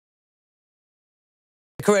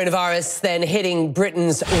Coronavirus then hitting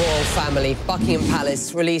Britain's royal family. Buckingham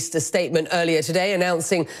Palace released a statement earlier today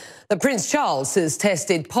announcing that Prince Charles has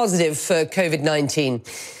tested positive for COVID-19.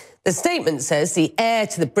 The statement says the heir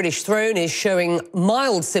to the British throne is showing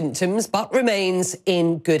mild symptoms but remains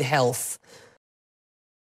in good health.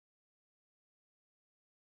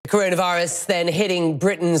 Coronavirus then hitting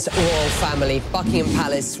Britain's royal family. Buckingham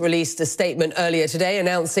Palace released a statement earlier today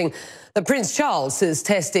announcing that Prince Charles has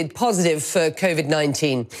tested positive for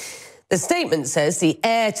COVID-19. The statement says the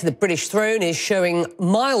heir to the British throne is showing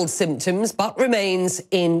mild symptoms but remains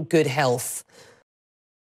in good health.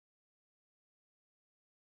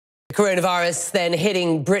 Coronavirus then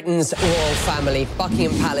hitting Britain's royal family.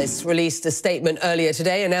 Buckingham Palace released a statement earlier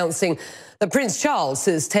today announcing that Prince Charles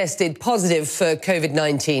has tested positive for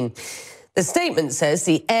COVID-19. The statement says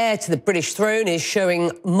the heir to the British throne is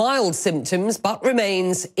showing mild symptoms but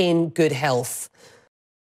remains in good health.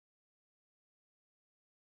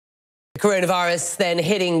 Coronavirus then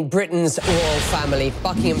hitting Britain's royal family.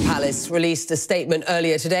 Buckingham Palace released a statement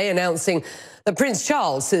earlier today announcing that Prince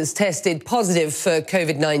Charles has tested positive for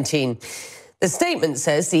COVID-19. The statement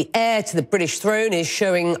says the heir to the British throne is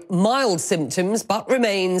showing mild symptoms but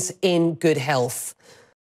remains in good health.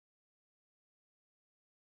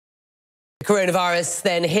 Coronavirus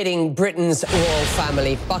then hitting Britain's royal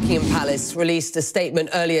family. Buckingham Palace released a statement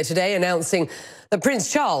earlier today announcing that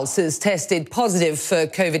Prince Charles has tested positive for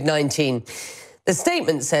COVID-19. The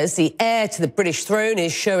statement says the heir to the British throne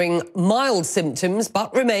is showing mild symptoms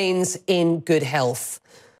but remains in good health.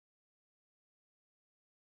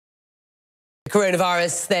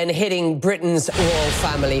 Coronavirus then hitting Britain's royal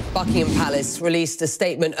family. Buckingham Palace released a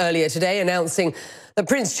statement earlier today announcing that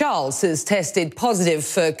Prince Charles has tested positive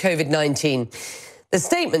for COVID-19. The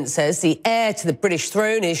statement says the heir to the British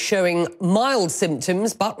throne is showing mild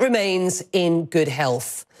symptoms but remains in good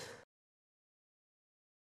health.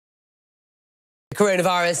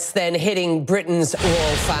 Coronavirus then hitting Britain's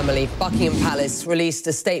royal family. Buckingham Palace released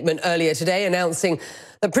a statement earlier today announcing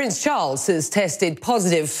that Prince Charles has tested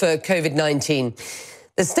positive for COVID-19.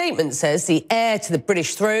 The statement says the heir to the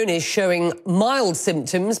British throne is showing mild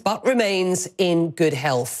symptoms but remains in good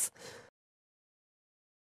health.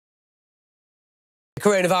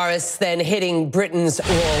 Coronavirus then hitting Britain's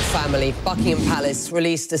royal family. Buckingham Palace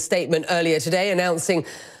released a statement earlier today announcing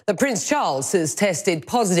that Prince Charles has tested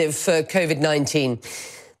positive for COVID-19.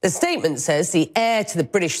 The statement says the heir to the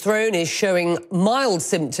British throne is showing mild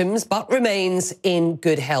symptoms but remains in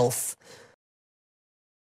good health.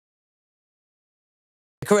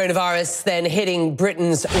 Coronavirus then hitting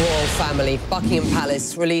Britain's royal family. Buckingham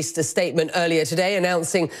Palace released a statement earlier today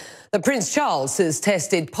announcing that Prince Charles has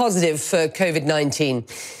tested positive for COVID-19.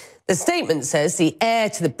 The statement says the heir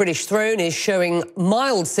to the British throne is showing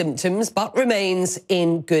mild symptoms but remains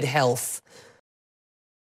in good health.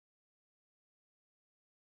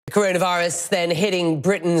 Coronavirus then hitting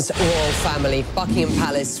Britain's royal family. Buckingham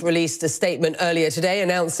Palace released a statement earlier today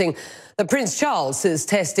announcing that Prince Charles has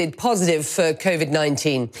tested positive for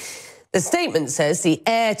COVID-19. The statement says the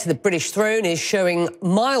heir to the British throne is showing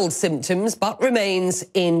mild symptoms but remains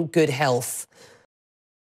in good health.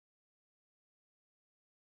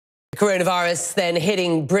 Coronavirus then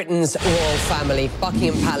hitting Britain's royal family.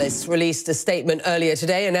 Buckingham Palace released a statement earlier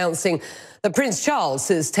today announcing that Prince Charles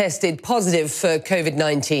has tested positive for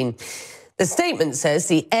COVID-19. The statement says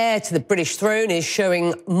the heir to the British throne is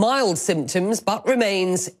showing mild symptoms but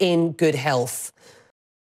remains in good health.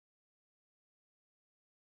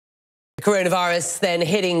 Coronavirus then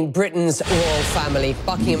hitting Britain's royal family.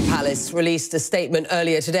 Buckingham Palace released a statement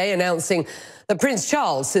earlier today announcing that Prince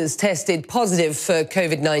Charles has tested positive for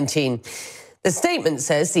COVID-19. The statement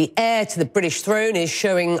says the heir to the British throne is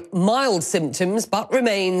showing mild symptoms but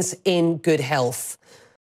remains in good health.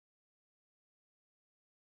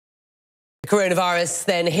 Coronavirus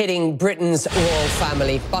then hitting Britain's royal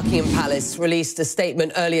family. Buckingham Palace released a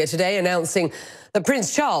statement earlier today announcing that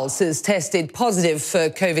Prince Charles has tested positive for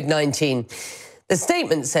COVID-19. The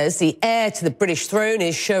statement says the heir to the British throne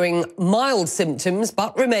is showing mild symptoms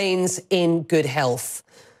but remains in good health.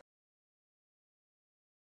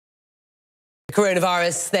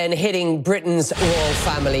 Coronavirus then hitting Britain's royal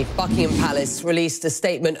family. Buckingham Palace released a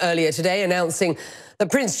statement earlier today announcing that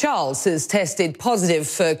Prince Charles has tested positive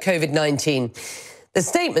for COVID-19. The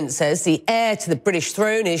statement says the heir to the British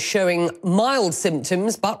throne is showing mild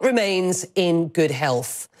symptoms but remains in good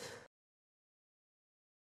health.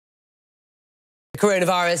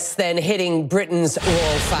 Coronavirus then hitting Britain's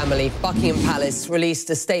royal family. Buckingham Palace released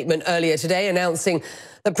a statement earlier today announcing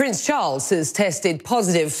that Prince Charles has tested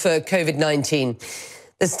positive for COVID-19.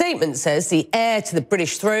 The statement says the heir to the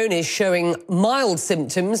British throne is showing mild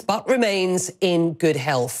symptoms but remains in good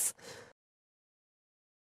health.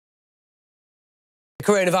 The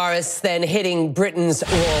coronavirus then hitting Britain's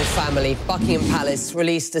royal family. Buckingham Palace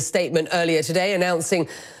released a statement earlier today announcing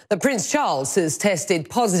that Prince Charles has tested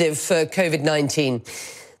positive for COVID-19.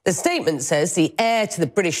 The statement says the heir to the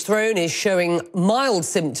British throne is showing mild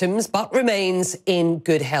symptoms but remains in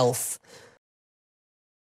good health.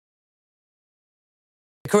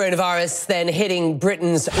 The coronavirus then hitting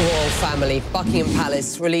Britain's royal family. Buckingham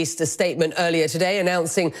Palace released a statement earlier today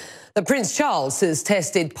announcing that Prince Charles has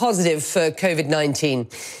tested positive for COVID-19.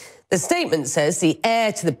 The statement says the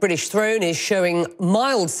heir to the British throne is showing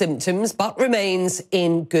mild symptoms but remains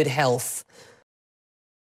in good health.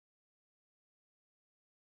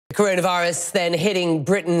 The coronavirus then hitting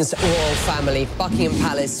Britain's royal family. Buckingham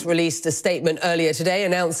Palace released a statement earlier today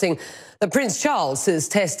announcing that Prince Charles has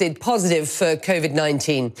tested positive for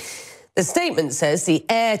COVID-19. The statement says the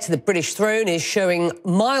heir to the British throne is showing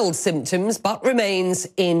mild symptoms but remains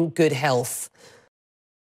in good health.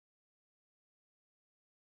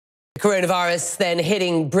 The coronavirus then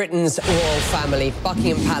hitting Britain's royal family.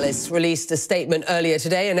 Buckingham Palace released a statement earlier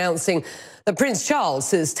today announcing that Prince Charles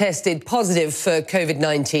has tested positive for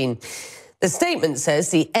COVID-19. The statement says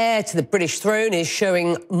the heir to the British throne is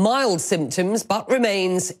showing mild symptoms but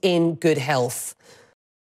remains in good health.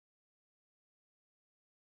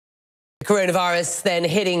 The coronavirus then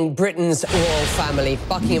hitting Britain's royal family.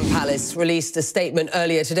 Buckingham Palace released a statement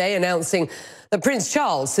earlier today announcing that Prince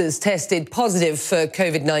Charles has tested positive for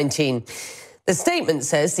COVID-19. The statement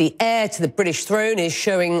says the heir to the British throne is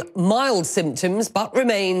showing mild symptoms but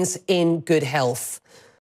remains in good health.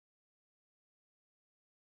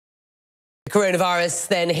 The coronavirus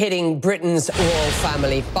then hitting Britain's royal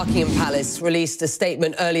family. Buckingham Palace released a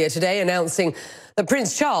statement earlier today announcing that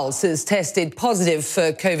Prince Charles has tested positive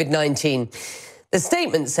for COVID-19. The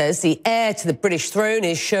statement says the heir to the British throne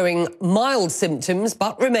is showing mild symptoms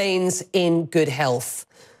but remains in good health.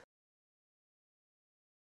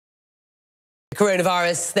 The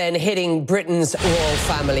coronavirus then hitting Britain's royal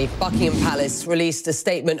family. Buckingham Palace released a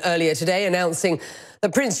statement earlier today announcing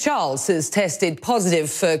that Prince Charles has tested positive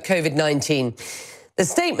for COVID-19. The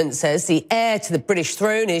statement says the heir to the British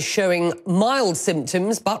throne is showing mild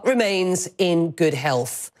symptoms but remains in good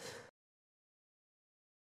health.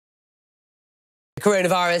 The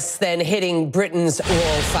coronavirus then hitting Britain's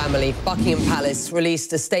royal family. Buckingham Palace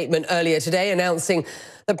released a statement earlier today announcing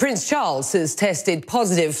that Prince Charles has tested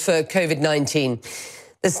positive for COVID-19.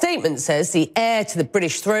 The statement says the heir to the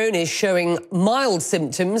British throne is showing mild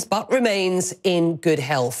symptoms but remains in good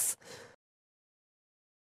health.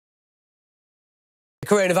 The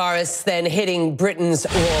coronavirus then hitting Britain's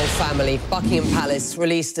royal family. Buckingham Palace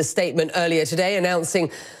released a statement earlier today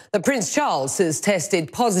announcing that Prince Charles has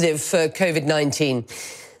tested positive for COVID-19.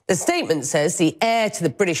 The statement says the heir to the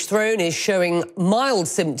British throne is showing mild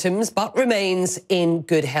symptoms but remains in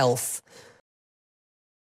good health.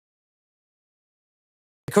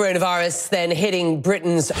 The coronavirus then hitting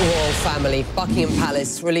Britain's royal family. Buckingham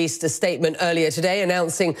Palace released a statement earlier today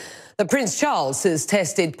announcing that Prince Charles has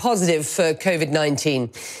tested positive for COVID-19.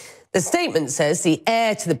 The statement says the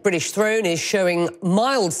heir to the British throne is showing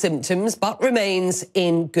mild symptoms but remains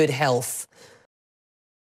in good health.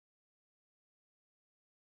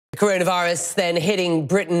 The coronavirus then hitting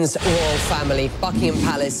Britain's royal family. Buckingham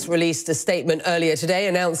Palace released a statement earlier today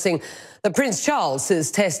announcing that Prince Charles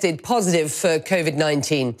has tested positive for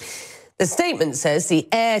COVID-19. The statement says the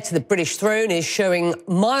heir to the British throne is showing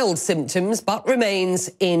mild symptoms but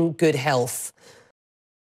remains in good health.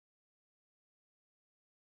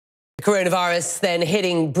 The coronavirus then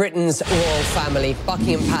hitting Britain's royal family.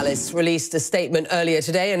 Buckingham Palace released a statement earlier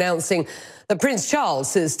today announcing that Prince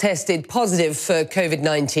Charles has tested positive for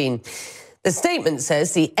COVID-19. The statement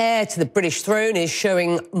says the heir to the British throne is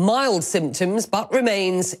showing mild symptoms but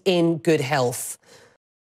remains in good health.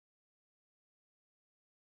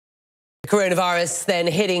 The coronavirus then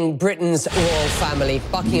hitting Britain's royal family.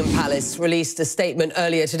 Buckingham Palace released a statement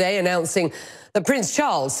earlier today announcing that Prince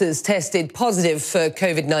Charles has tested positive for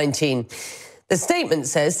COVID-19. The statement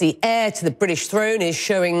says the heir to the British throne is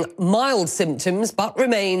showing mild symptoms but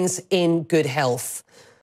remains in good health.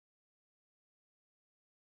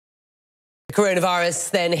 The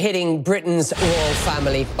coronavirus then hitting Britain's royal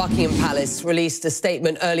family. Buckingham Palace released a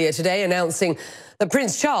statement earlier today announcing that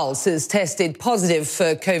Prince Charles has tested positive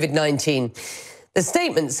for COVID-19. The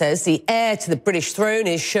statement says the heir to the British throne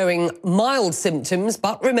is showing mild symptoms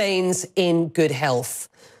but remains in good health.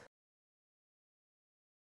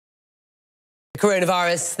 The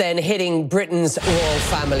coronavirus then hitting Britain's royal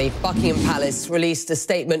family. Buckingham Palace released a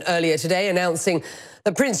statement earlier today announcing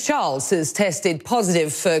that Prince Charles has tested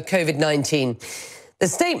positive for COVID-19. The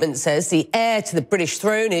statement says the heir to the British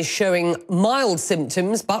throne is showing mild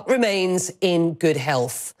symptoms but remains in good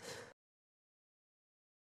health.